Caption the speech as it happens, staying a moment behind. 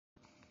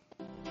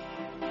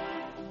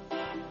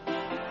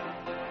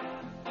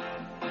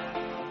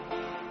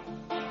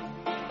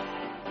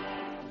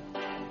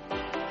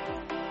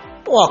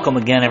Welcome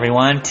again,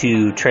 everyone,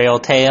 to Trail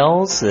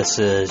Tales. This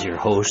is your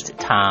host,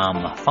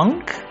 Tom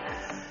Funk.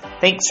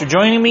 Thanks for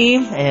joining me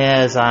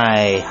as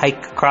I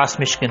hike across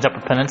Michigan's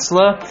Upper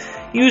Peninsula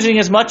using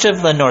as much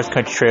of the North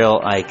Country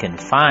Trail I can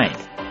find.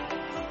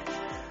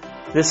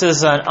 This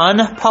is an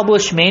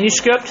unpublished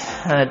manuscript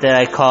that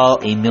I call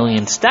A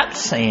Million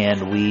Steps,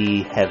 and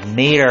we have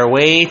made our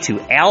way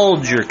to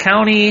Alger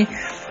County,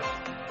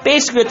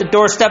 basically at the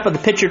doorstep of the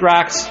Pictured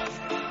Rocks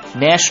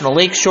National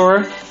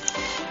Lakeshore.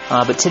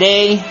 But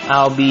today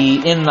I'll be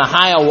in the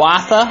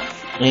Hiawatha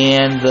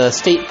and the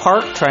state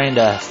park trying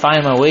to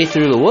find my way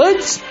through the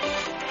woods.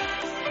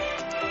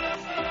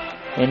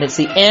 And it's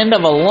the end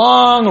of a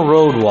long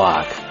road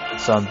walk.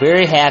 So I'm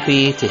very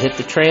happy to hit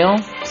the trail.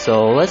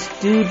 So let's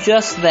do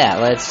just that.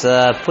 Let's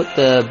put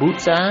the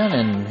boots on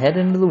and head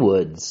into the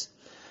woods.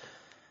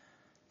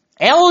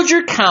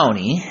 Alger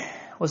County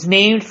was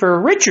named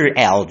for Richard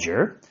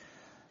Alger.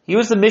 He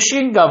was the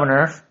Michigan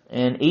governor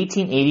in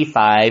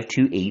 1885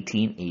 to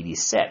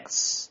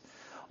 1886.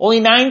 Only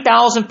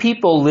 9,000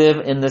 people live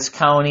in this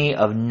county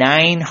of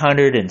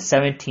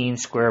 917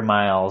 square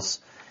miles.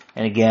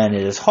 And again,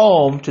 it is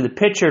home to the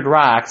Pictured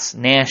Rocks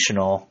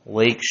National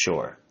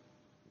Lakeshore.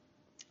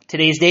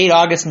 Today's date,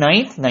 August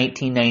 9th,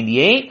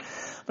 1998. I'm going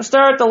to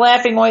start at the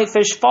Laughing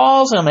Whitefish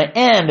Falls, and I'm going to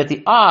end at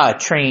the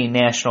Train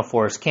National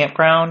Forest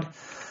Campground.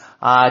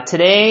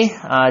 Today,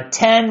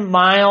 10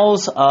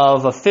 miles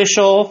of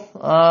official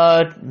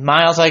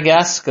miles, I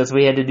guess, because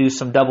we had to do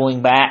some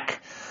doubling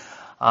back.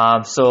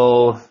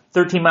 So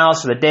 13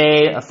 miles for the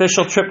day.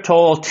 Official trip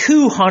total,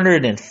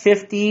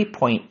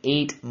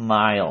 250.8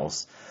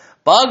 miles.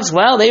 Bugs,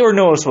 well, they were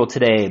noticeable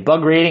today.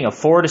 Bug rating of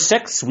 4 to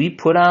 6. We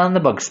put on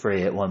the bug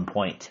spray at one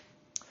point.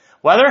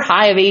 Weather,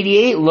 high of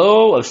 88,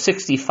 low of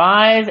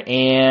 65,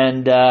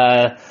 and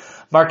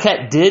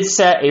Marquette did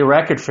set a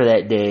record for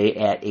that day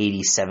at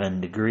 87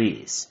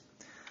 degrees.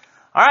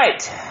 All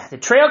right, the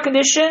trail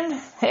condition,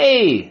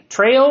 hey,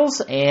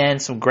 trails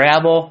and some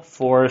gravel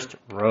forest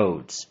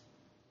roads.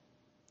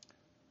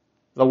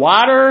 The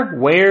water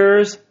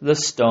wears the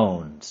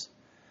stones.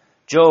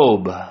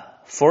 Job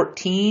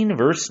 14,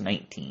 verse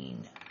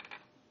 19.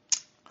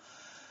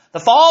 The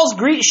falls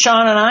greet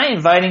Sean and I,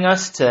 inviting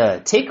us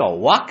to take a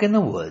walk in the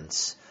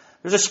woods.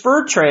 There's a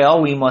spur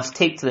trail we must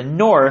take to the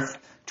north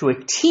to a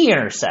T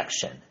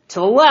intersection. To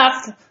the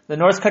left, the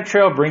North Country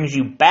Trail brings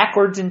you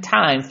backwards in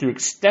time through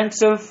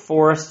extensive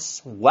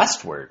forests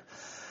westward.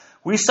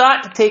 We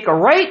sought to take a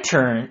right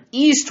turn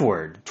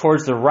eastward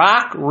towards the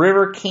Rock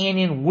River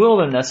Canyon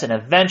Wilderness and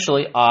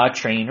eventually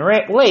Train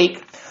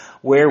Lake,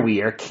 where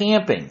we are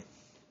camping.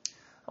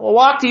 We'll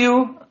walk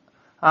you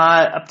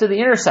up to the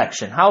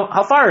intersection.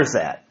 How far is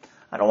that?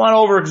 I don't want to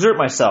overexert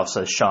myself,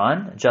 says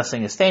Sean,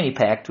 adjusting his fanny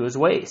pack to his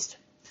waist.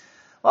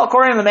 Well,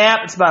 according to the map,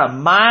 it's about a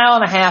 1.5 mile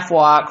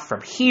walk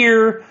from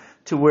here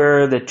to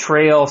where the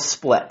trail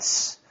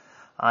splits.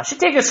 Should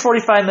take us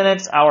 45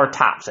 minutes, hour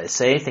tops, I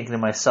say, thinking to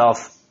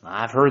myself,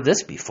 I've heard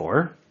this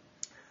before.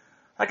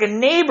 Like a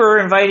neighbor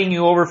inviting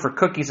you over for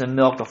cookies and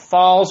milk, the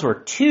falls were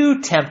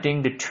too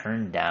tempting to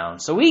turn down.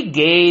 So we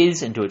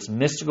gaze into its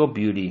mystical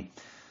beauty.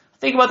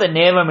 Think about the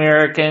Native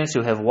Americans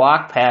who have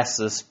walked past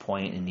this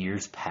point in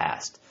years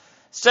past.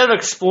 Instead of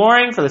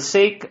exploring for the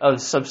sake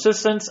of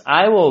subsistence,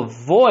 I will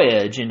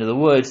voyage into the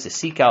woods to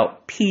seek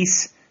out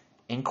peace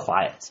and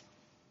quiet.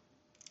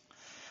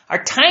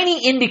 Our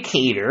tiny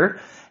indicator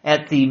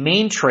at the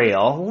main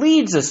trail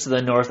leads us to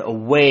the north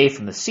away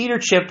from the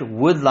cedar-chipped,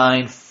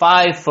 wood-lined,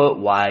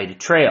 5-foot-wide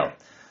trail.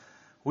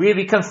 We have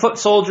become foot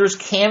soldiers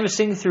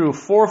canvassing through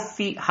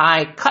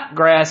 4-feet-high cut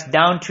grass,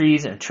 down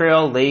trees, and a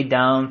trail laid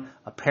down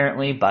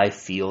apparently by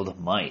field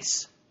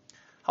mice.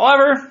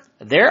 However,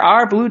 there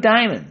are blue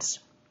diamonds.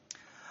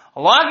 A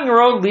logging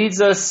road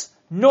leads us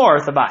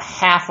north about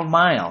 0.5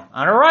 mile.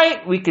 On our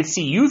right, we could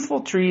see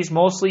youthful trees,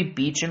 mostly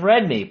beech and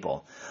red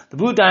maple. The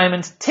blue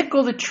diamonds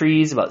tickle the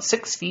trees about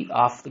 6 feet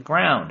off the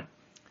ground.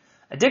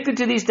 Addicted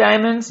to these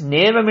diamonds,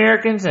 Native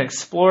Americans and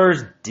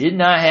explorers did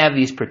not have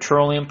these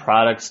petroleum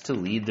products to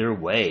lead their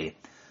way.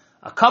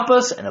 A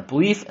compass and a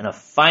belief in a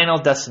final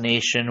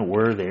destination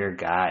were their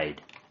guide.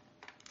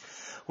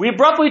 We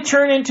abruptly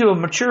turn into a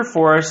mature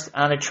forest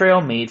on a trail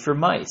made for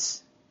mice.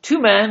 2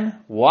 men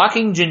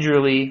walking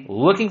gingerly,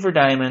 looking for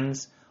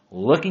diamonds,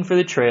 looking for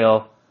the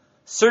trail,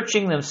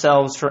 searching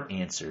themselves for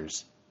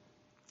answers.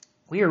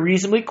 We are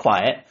reasonably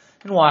quiet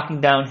and walking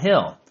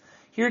downhill.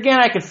 Here again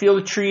I could feel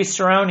the trees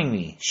surrounding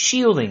me,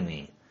 shielding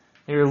me.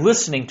 They were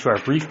listening to our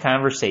brief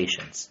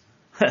conversations.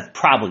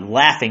 Probably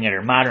laughing at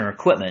our modern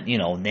equipment,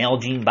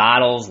 Nalgene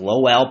bottles,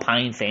 low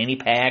alpine fanny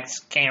packs,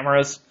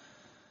 cameras.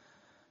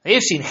 They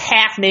have seen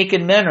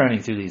half-naked men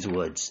running through these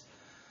woods.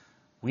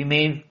 We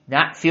may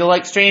not feel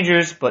like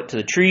strangers, but to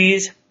the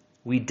trees,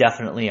 we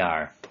definitely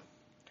are.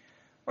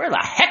 Where the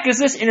heck is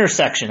this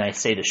intersection, I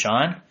say to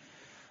Sean.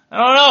 I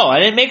don't know, I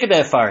didn't make it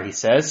that far, he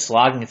says,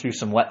 slogging through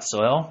some wet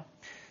soil.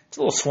 It's a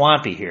little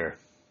swampy here.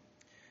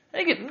 I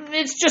think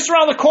it's just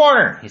around the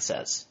corner, he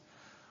says.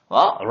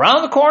 Well,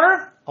 around the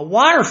corner, a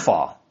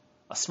waterfall.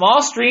 A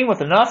small stream with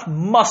enough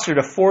muster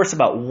to force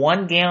about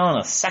 1 gallon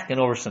a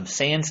second over some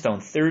sandstone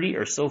 30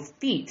 or so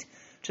feet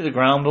to the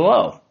ground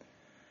below.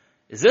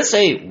 Is this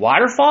a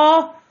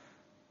waterfall?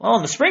 Well,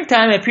 in the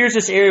springtime, it appears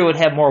this area would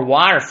have more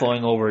water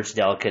flowing over its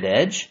delicate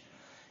edge.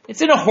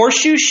 It's in a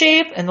horseshoe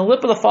shape, and the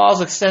lip of the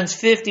falls extends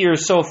 50 or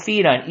so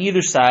feet on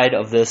either side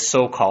of this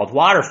so-called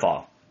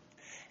waterfall.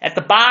 At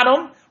the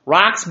bottom,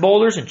 rocks,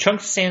 boulders, and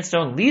chunks of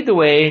sandstone lead the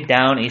way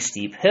down a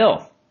steep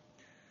hill.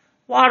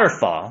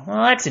 Waterfall.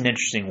 Well, that's an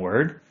interesting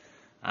word.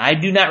 I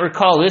do not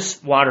recall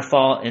this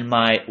waterfall in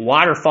my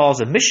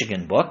Waterfalls of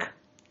Michigan book. I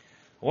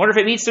wonder if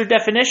it meets their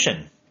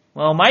definition.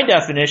 Well, my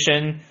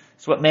definition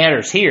is what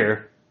matters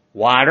here.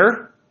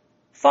 Water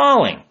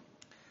falling.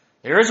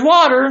 There is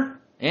water,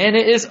 and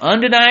it is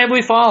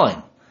undeniably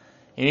falling.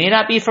 It may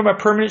not be from a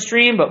permanent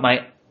stream,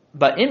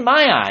 but in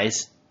my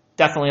eyes,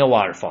 definitely a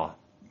waterfall.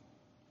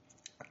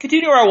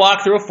 Continue our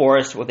walk through a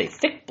forest with a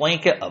thick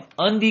blanket of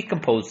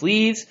undecomposed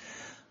leaves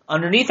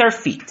underneath our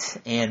feet,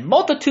 and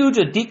multitudes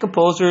of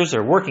decomposers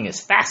are working as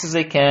fast as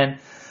they can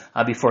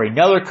before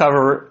another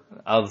cover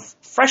of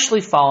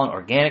freshly fallen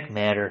organic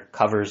matter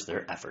covers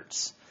their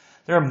efforts.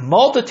 There are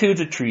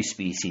multitudes of tree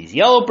species: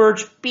 yellow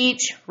birch,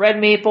 beech, red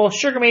maple,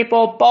 sugar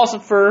maple, balsam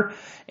fir,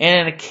 and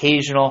an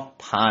occasional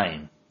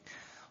pine.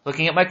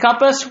 Looking at my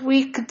compass,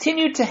 we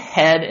continue to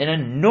head in a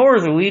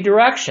northerly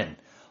direction.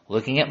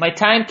 Looking at my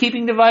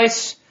timekeeping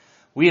device,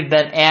 we have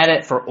been at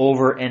it for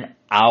over an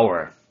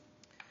hour.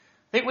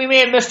 I think we may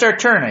have missed our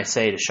turn, I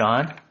say to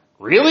Sean.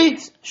 Really?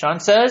 Sean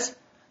says,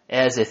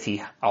 as if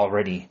he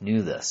already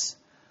knew this.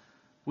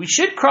 We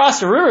should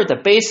cross the river at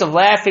the base of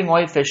Laughing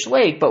Whitefish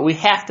Lake, but we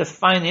have to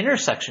find the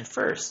intersection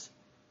first.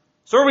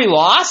 So are we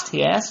lost?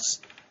 He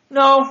asks.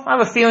 No, I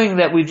have a feeling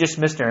that we've just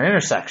missed our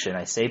intersection,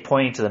 I say,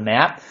 pointing to the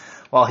map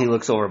while he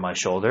looks over my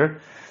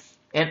shoulder.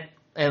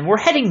 And we're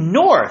heading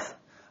north,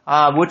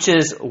 which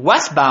is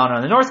westbound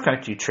on the North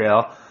Country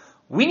Trail.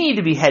 We need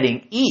to be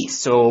heading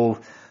east, so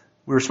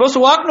we were supposed to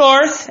walk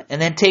north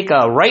and then take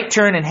a right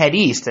turn and head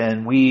east,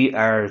 and we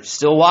are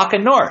still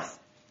walking north.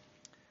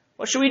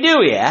 What should we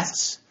do, he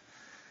asks.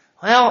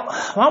 Well,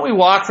 why don't we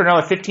walk for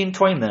another 15,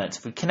 20 minutes.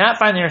 If we cannot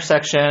find the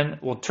intersection,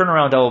 we'll turn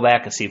around, double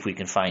back, and see if we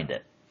can find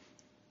it.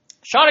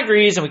 Sean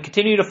agrees, and we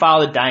continue to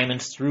follow the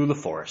diamonds through the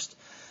forest.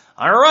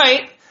 On our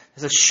right,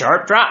 there's a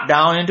sharp drop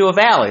down into a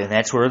valley, and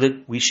that's where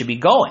we should be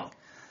going.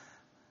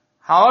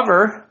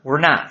 However, we're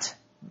not,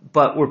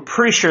 but we're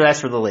pretty sure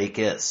that's where the lake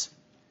is.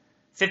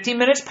 15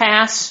 minutes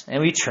pass,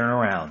 and we turn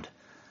around.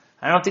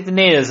 I don't think the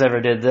natives ever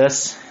did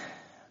this.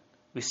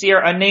 We see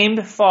our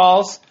unnamed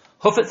falls,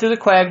 hoof it through the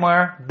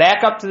quagmire,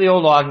 back up to the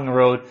old logging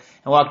road,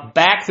 and walk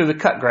back through the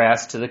cut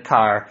grass to the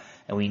car,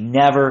 and we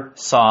never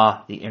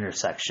saw the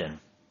intersection.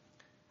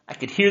 I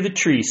could hear the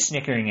trees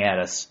snickering at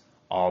us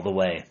all the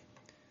way.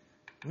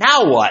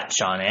 Now what?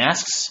 Sean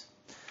asks.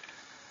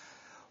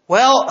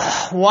 Well,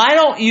 why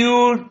don't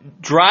you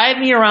drive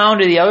me around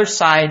to the other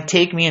side and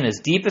take me in as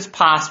deep as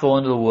possible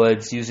into the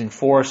woods using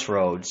forest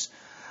roads.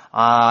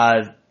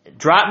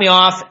 Drop me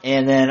off,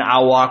 and then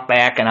I'll walk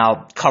back, and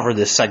I'll cover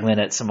this segment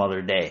at some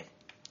other day.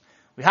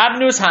 We hop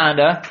into his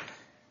Honda,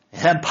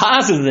 and I'm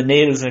positive the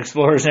natives and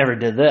explorers never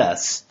did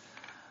this.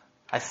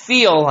 I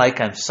feel like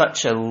I'm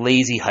such a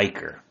lazy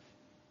hiker.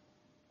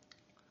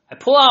 I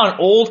pull out an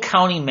old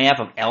county map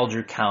of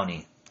Alger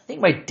County. I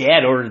think my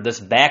dad ordered this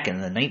back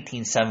in the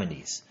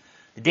 1970s.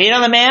 The date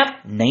on the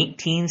map,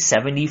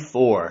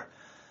 1974.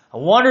 I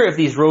wonder if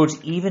these roads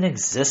even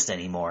exist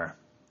anymore.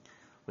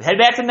 We head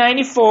back to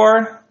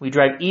 94. We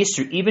drive east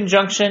through Eben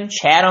Junction,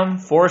 Chatham,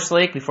 Forest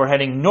Lake before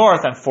heading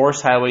north on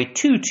Forest Highway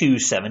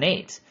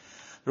 2278.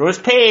 The road is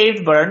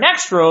paved, but our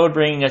next road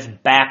bringing us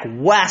back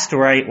west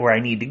where I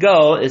need to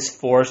go is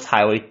Forest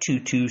Highway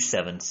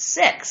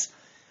 2276.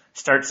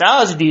 Starts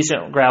out as a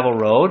decent gravel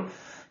road,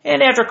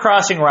 and after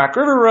crossing Rock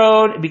River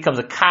Road, it becomes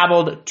a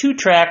cobbled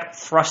two-track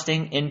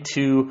thrusting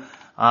into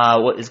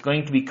what is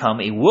going to become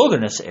a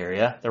wilderness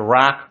area, the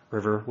Rock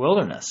River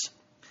Wilderness.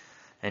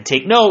 And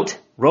take note,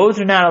 roads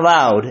are not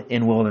allowed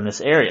in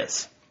wilderness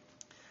areas.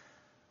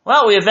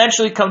 Well, we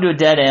eventually come to a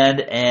dead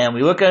end, and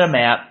we look at a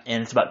map,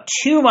 and it's about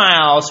 2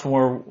 miles from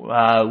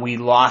where we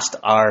lost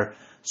our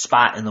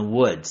spot in the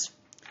woods.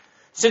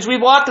 Since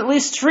we've walked at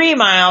least 3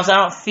 miles, I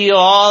don't feel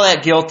all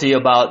that guilty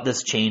about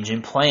this change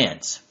in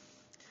plans.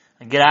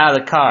 I get out of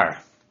the car.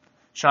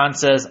 Sean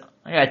says,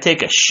 I gotta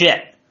take a shit.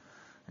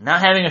 And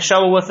not having a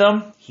shovel with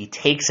him, he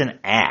takes an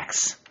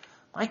axe.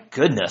 My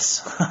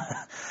goodness.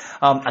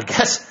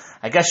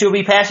 I guess you'll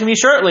be passing me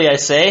shortly, I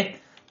say.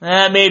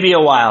 Maybe a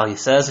while, he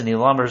says, and he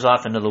lumbers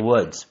off into the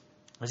woods.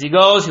 As he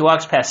goes, he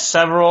walks past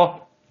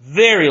several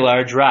very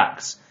large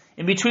rocks.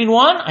 In between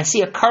one, I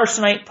see a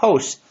Carsonite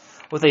post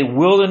with a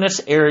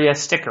wilderness area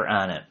sticker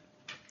on it.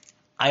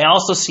 I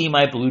also see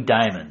my blue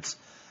diamonds.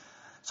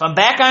 So I'm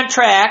back on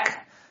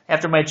track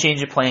after my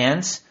change of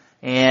plans,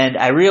 and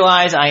I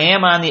realize I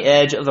am on the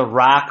edge of the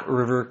Rock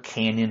River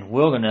Canyon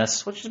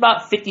Wilderness, which is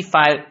about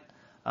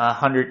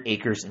 5,500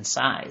 acres in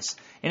size.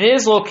 And it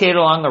is located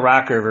along the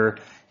Rock River,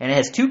 and it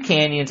has 2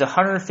 canyons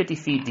 150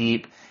 feet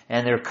deep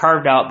and they're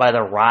carved out by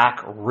the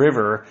Rock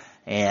River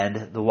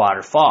and the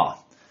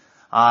waterfall.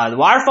 The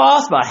waterfall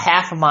is about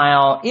half a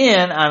mile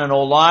in on an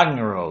old logging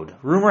road.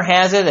 Rumor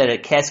has it that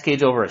it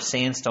cascades over a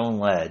sandstone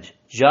ledge,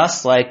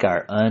 just like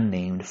our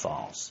unnamed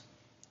falls.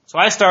 So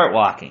I start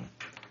walking.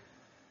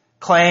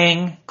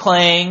 Clang,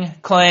 clang,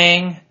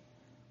 clang.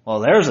 Well,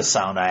 there's a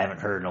sound I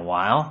haven't heard in a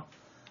while.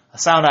 A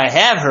sound I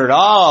have heard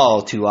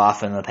all too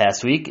often in the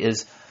past week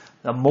is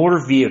a motor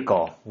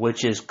vehicle,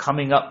 which is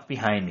coming up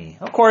behind me.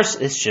 Of course,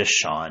 it's just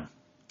Sean.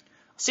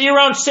 See you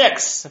around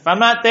 6. If I'm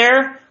not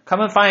there,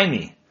 come and find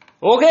me.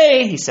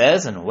 Okay, he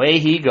says, and away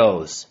he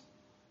goes.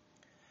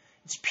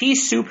 It's pea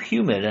soup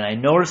humid, and I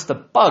notice the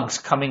bugs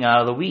coming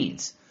out of the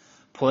weeds.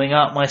 Pulling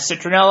out my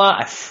citronella,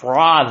 I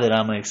froth it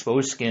on my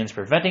exposed skins,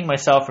 preventing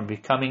myself from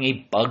becoming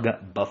a bug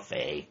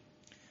buffet.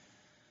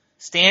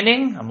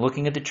 Standing, I'm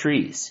looking at the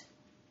trees.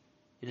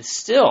 It is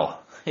still.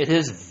 It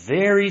is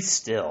very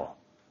still.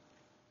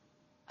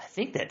 I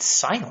think that's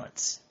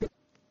silence.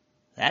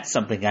 That's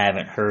something I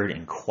haven't heard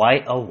in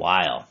quite a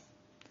while.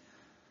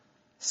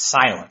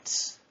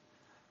 Silence.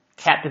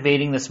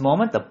 Captivating this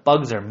moment, the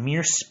bugs are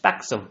mere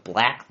specks of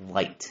black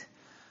light.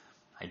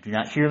 I do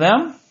not hear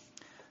them,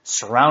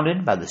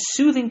 surrounded by the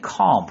soothing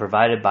calm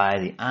provided by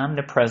the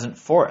omnipresent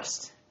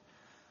forest.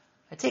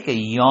 I take a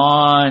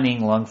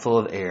yawning lungful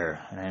of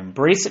air, and I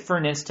embrace it for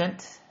an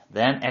instant,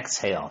 then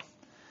exhale.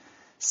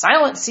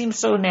 Silence seems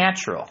so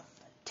natural.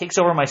 It takes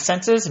over my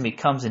senses and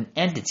becomes an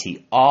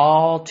entity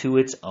all to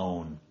its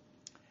own.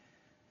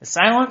 The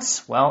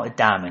silence, well, it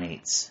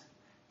dominates.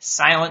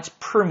 Silence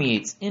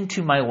permeates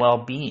into my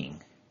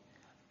well-being.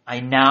 I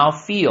now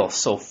feel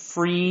so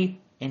free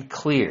and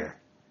clear.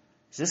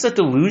 Is this a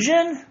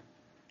delusion?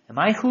 Am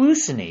I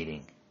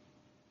hallucinating?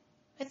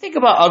 I think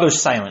about other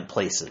silent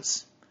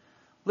places.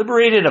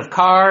 Liberated of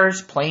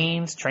cars,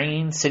 planes,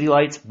 trains, city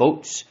lights,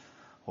 boats,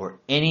 or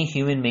any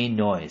human-made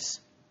noise.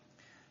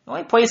 The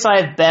only place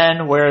I have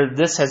been where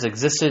this has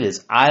existed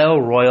is Isle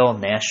Royale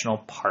National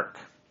Park.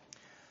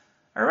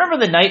 I remember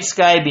the night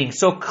sky being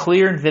so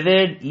clear and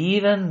vivid,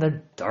 even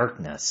the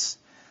darkness.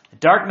 The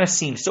darkness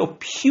seems so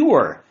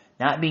pure,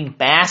 not being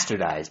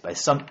bastardized by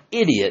some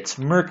idiot's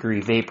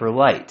mercury vapor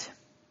light.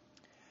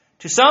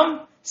 To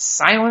some,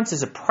 silence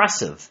is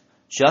oppressive,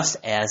 just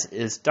as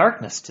is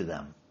darkness to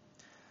them.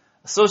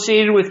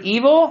 Associated with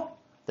evil,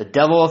 the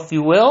devil if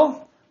you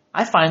will,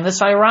 I find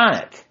this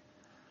ironic.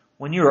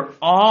 When you are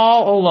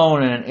all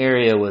alone in an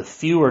area with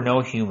few or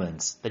no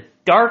humans, the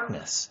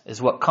darkness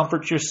is what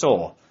comforts your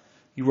soul.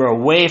 You are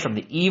away from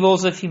the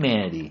evils of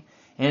humanity,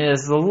 and it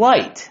is the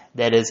light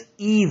that is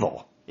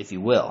evil, if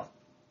you will.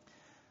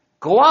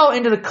 Go out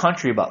into the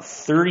country about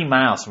 30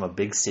 miles from a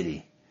big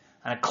city.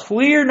 On a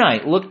clear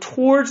night, look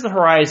towards the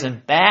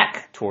horizon,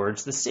 back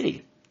towards the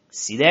city.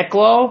 See that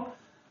glow?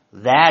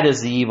 That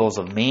is the evils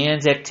of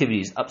man's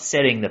activities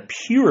upsetting the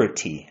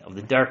purity of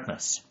the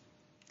darkness.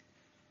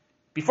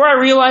 Before I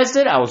realized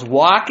it, I was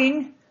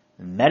walking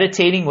and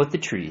meditating with the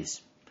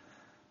trees.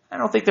 I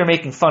don't think they're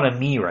making fun of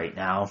me right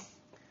now.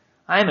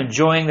 I am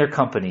enjoying their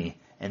company,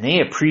 and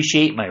they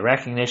appreciate my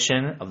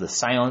recognition of the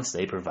silence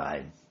they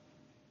provide.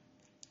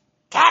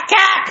 Cack,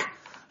 cack!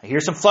 I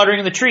hear some fluttering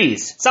in the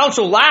trees. It sounds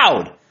so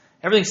loud.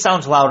 Everything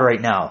sounds loud right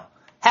now.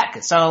 Heck,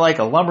 it sounded like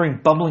a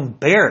lumbering, bumbling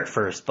bear at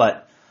first,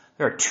 but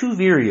there are 2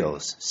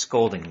 vireos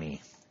scolding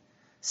me.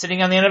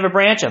 Sitting on the end of a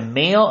branch, a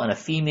male and a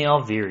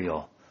female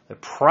vireo. They're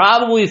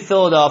probably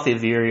Philadelphia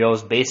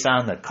vireos based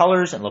on the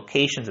colors and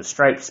locations of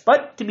stripes,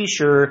 but to be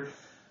sure,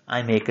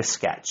 I make a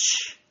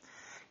sketch.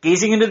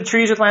 Gazing into the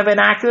trees with my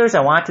binoculars,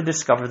 I want to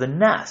discover the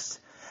nest.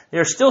 They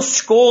are still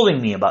scolding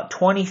me about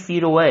 20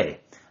 feet away.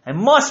 I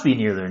must be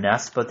near their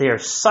nest, but they are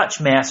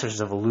such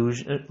masters of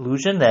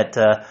illusion that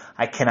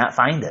I cannot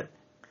find it.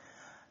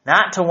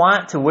 Not to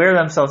want to wear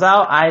themselves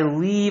out, I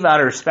leave out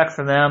of respect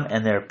for them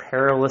and their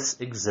perilous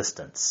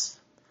existence.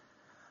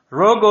 The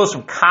road goes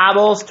from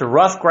cobbles to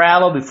rough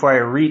gravel before I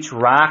reach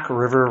Rock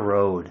River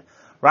Road.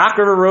 Rock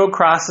River Road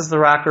crosses the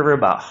Rock River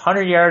about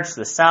 100 yards to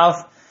the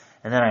south,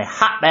 and then I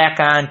hop back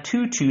on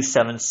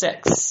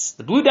 2276.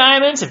 The blue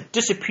diamonds have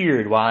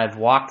disappeared while I've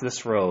walked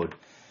this road.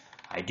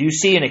 I do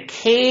see an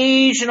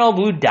occasional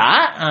blue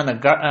dot on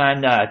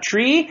a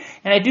tree,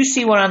 and I do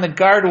see one on the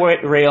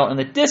guardrail in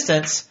the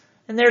distance,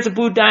 and there's a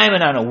blue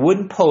diamond on a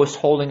wooden post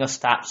holding a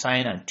stop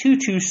sign on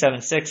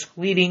 2276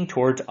 leading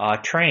towards a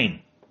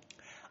train.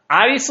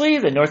 Obviously,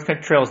 the North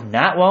Country Trail is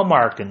not well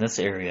marked in this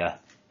area.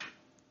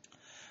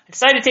 I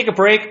decided to take a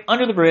break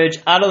under the bridge,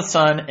 out of the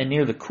sun, and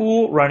near the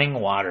cool running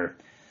water.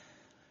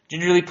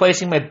 Gingerly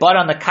placing my butt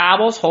on the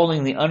cobbles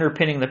holding the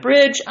underpinning of the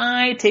bridge,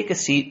 I take a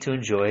seat to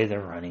enjoy the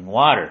running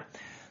water.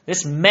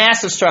 This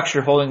massive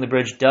structure holding the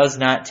bridge does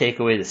not take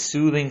away the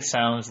soothing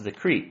sounds of the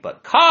creek,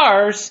 but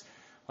cars,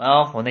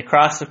 well, when they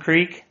cross the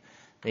creek,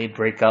 they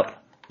break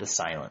up the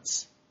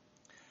silence.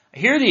 I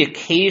hear the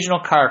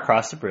occasional car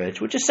cross the bridge,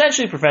 which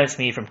essentially prevents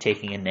me from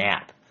taking a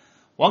nap.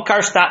 One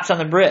car stops on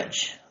the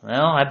bridge.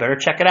 Well, I better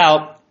check it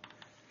out.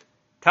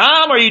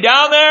 "Tom, are you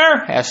down there?"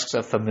 asks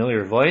a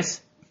familiar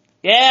voice.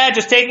 "Yeah,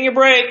 just taking a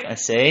break," I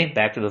say,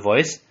 back to the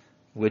voice,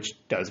 which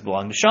does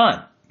belong to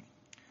Sean.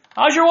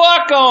 How's your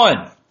walk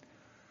going?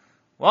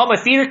 Well,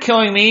 my feet are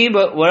killing me,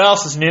 but what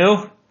else is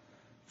new?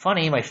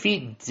 Funny, my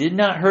feet did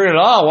not hurt at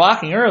all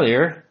walking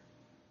earlier.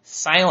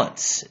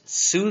 Silence,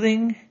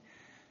 soothing,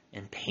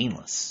 and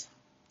painless.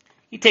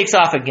 He takes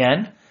off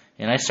again,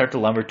 and I start to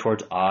lumber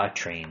towards Awe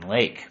Train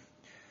Lake.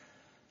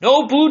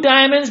 No blue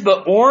diamonds,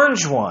 but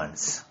orange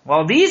ones.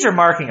 Well, these are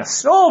marking a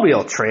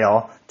snowmobile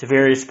trail to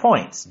various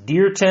points.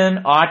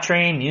 Deerton, Awe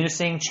Train,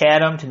 Munising,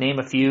 Chatham, to name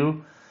a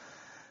few.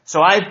 So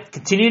I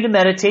continue to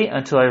meditate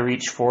until I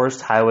reach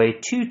Forest Highway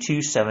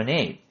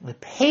 2278, the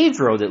paved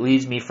road that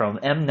leads me from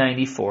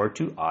M94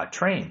 to Awe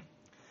Train.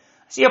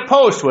 I see a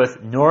post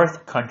with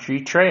North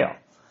Country Trail.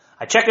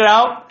 I check it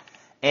out,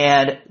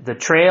 and the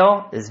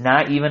trail is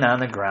not even on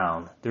the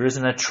ground. There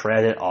isn't a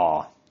tread at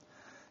all.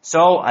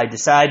 So I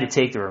decide to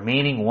take the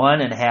remaining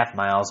 1.5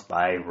 miles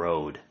by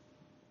road.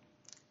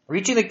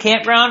 Reaching the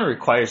campground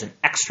requires an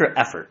extra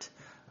effort.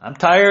 I'm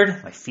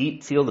tired. My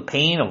feet feel the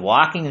pain of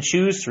walking in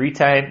shoes 3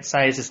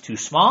 sizes too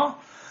small.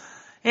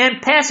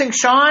 And passing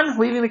Sean,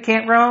 leaving the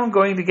campground,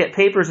 going to get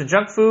papers and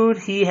junk food,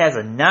 he has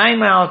a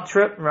 9-mile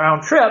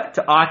round trip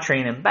to Awe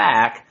Train and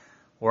back,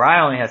 where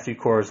I only have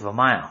 3/4 of a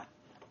mile.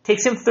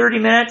 Takes him 30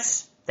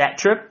 minutes. That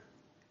trip,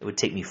 it would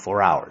take me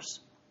 4 hours.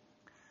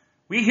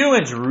 We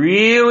humans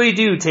really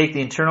do take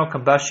the internal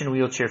combustion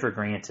wheelchair for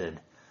granted.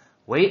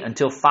 Wait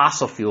until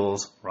fossil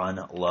fuels run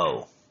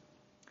low.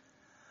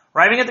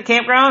 Arriving at the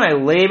campground, I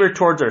labor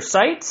towards our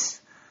sites.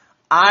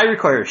 I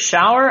require a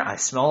shower. I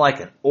smell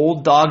like an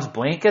old dog's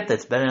blanket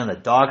that's been in the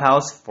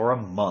doghouse for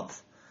a month.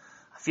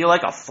 I feel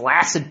like a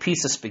flaccid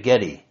piece of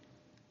spaghetti.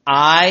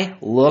 I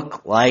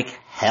look like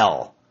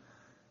hell.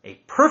 A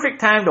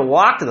perfect time to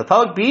walk to the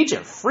public beach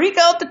and freak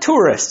out the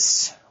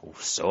tourists.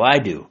 So I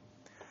do.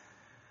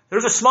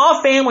 There's a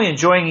small family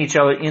enjoying each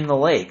other in the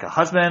lake. A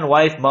husband,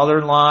 wife,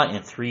 mother-in-law,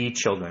 and 3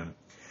 children.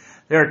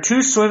 There are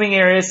 2 swimming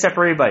areas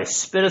separated by a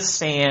spit of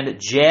sand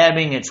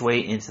jabbing its way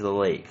into the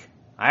lake.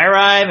 I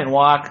arrive and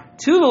walk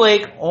to the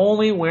lake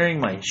only wearing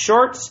my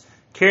shorts,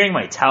 carrying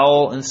my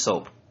towel and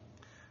soap.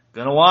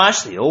 Gonna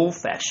wash the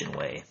old-fashioned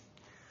way.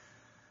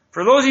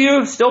 For those of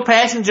you still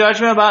passing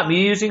judgment about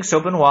me using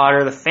soap and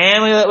water, the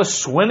family that was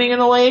swimming in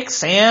the lake,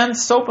 sand,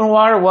 soap, and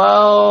water,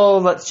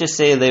 well, let's just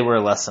say they were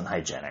less than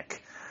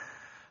hygienic.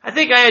 I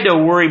think I had to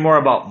worry more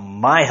about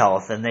my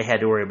health than they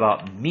had to worry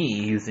about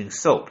me using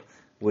soap,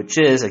 which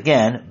is,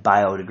 again,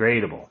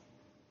 biodegradable.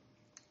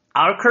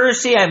 Out of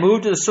courtesy, I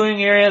move to the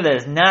swimming area that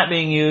is not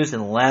being used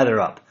and lather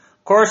up.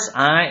 Of course,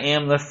 I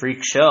am the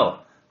freak show.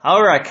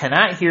 However, I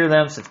cannot hear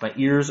them since my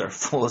ears are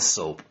full of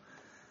soap.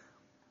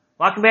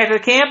 Walking back to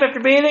the camp after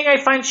bathing, I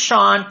find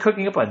Sean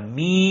cooking up a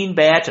mean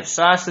batch of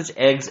sausage,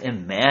 eggs,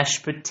 and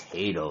mashed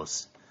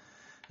potatoes.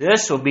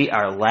 This will be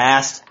our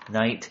last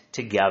night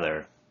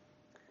together.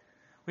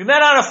 We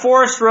met on a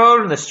forest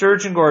road in the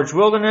Sturgeon Gorge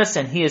Wilderness,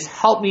 and he has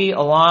helped me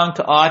along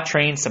to Awe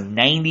Train some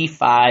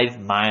 95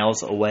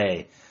 miles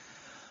away.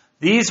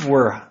 These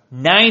were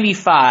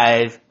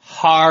 95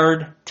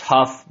 hard,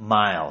 tough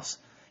miles.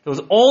 It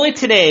was only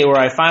today where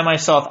I find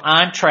myself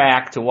on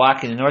track to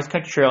walking the North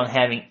Country Trail and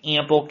having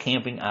ample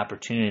camping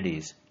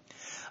opportunities.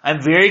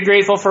 I'm very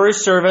grateful for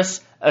his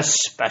service,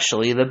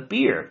 especially the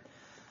beer.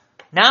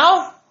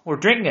 Now, we're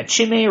drinking a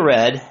Chimay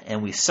Red,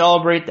 and we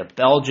celebrate the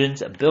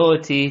Belgians'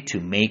 ability to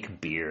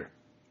make beer.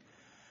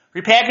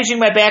 Repackaging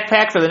my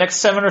backpack for the next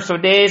 7 or so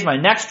days, my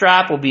next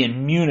drop will be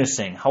in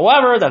Munising.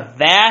 However, the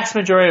vast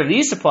majority of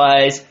these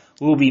supplies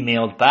will be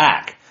mailed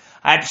back.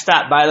 I have to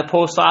stop by the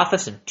post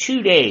office in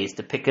 2 days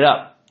to pick it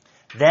up.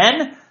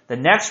 Then, the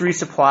next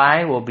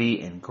resupply will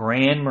be in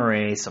Grand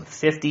Marais, some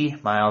 50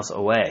 miles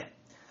away.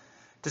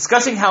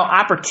 Discussing how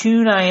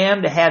opportune I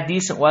am to have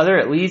decent weather,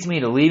 it leads me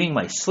to leaving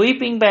my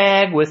sleeping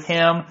bag with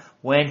him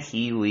when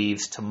he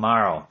leaves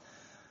tomorrow.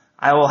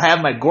 I will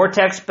have my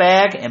Gore-Tex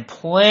bag and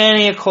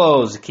plenty of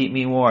clothes to keep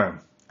me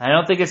warm. I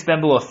don't think it's been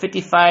below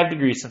 55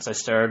 degrees since I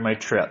started my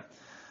trip.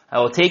 I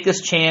will take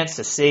this chance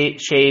to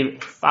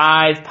shave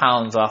 5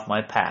 pounds off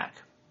my pack.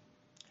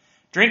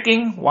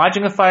 Drinking,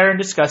 watching the fire, and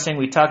discussing,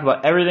 we talk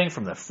about everything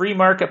from the free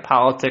market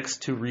politics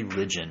to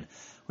religion.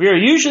 We are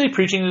usually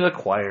preaching to the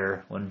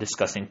choir when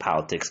discussing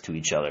politics to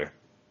each other.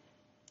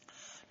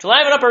 To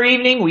liven up our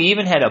evening, we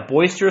even had a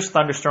boisterous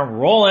thunderstorm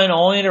roll in,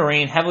 only to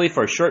rain heavily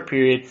for a short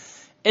period,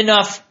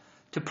 enough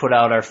to put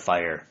out our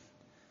fire.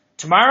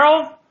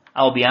 Tomorrow,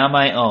 I will be on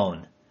my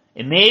own.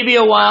 It may be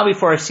a while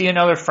before I see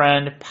another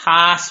friend,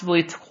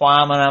 possibly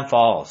Tequamanon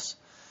Falls.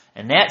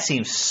 And that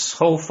seems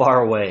so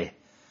far away.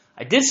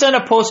 I did send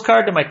a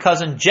postcard to my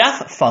cousin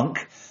Jeff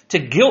Funk to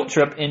guilt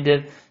trip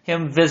into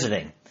him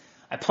visiting.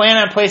 I plan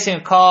on placing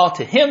a call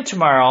to him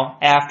tomorrow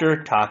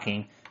after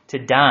talking to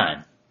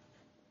Don.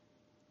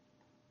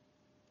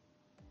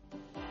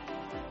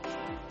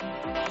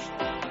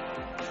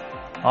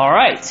 All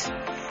right.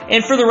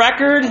 And for the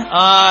record,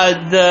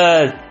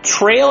 the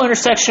trail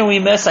intersection we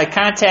missed, I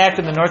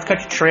contacted the North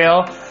Country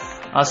Trail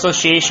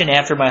Association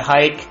after my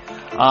hike,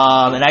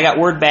 and I got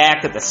word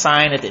back that the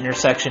sign at the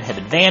intersection had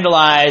been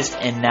vandalized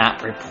and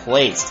not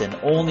replaced, and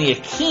only a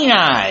keen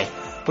eye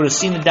would have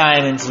seen the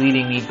diamonds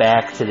leading me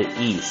back to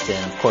the east.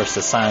 And of course,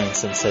 the sign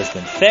since has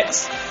been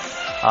fixed.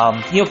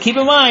 Keep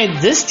in mind,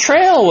 this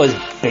trail was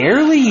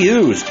barely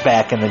used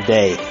back in the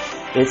day.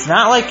 It's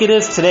not like it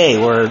is today,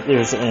 where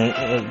there's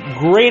a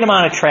great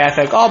amount of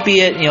traffic,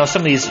 albeit,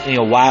 some of these,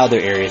 wilder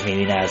areas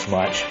maybe not as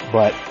much,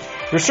 but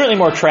there's certainly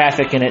more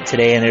traffic in it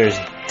today, and there's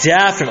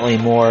definitely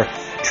more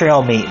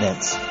trail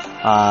maintenance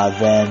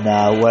than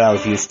what I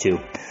was used to.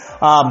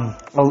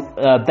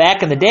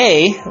 Back in the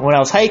day, when I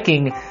was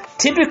hiking,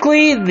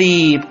 typically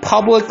the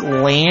public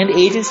land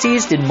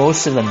agencies did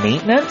most of the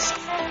maintenance,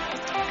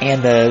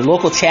 and the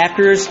local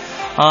chapters,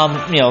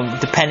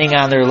 depending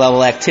on their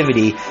level of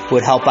activity,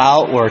 would help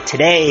out. Or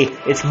today,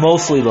 it's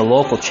mostly the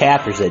local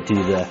chapters that do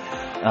the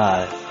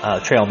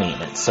trail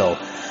maintenance. So,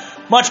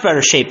 much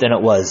better shape than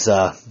it was,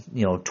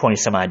 20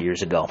 some odd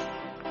years ago.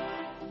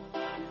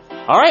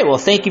 All right, well,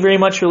 thank you very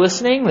much for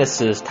listening.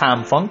 This is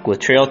Tom Funk with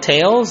Trail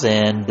Tales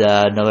and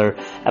another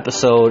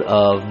episode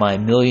of my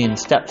Million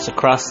Steps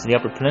Across the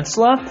Upper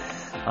Peninsula.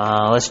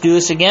 Let's do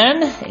this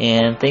again,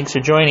 and thanks for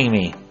joining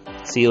me.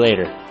 See you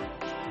later.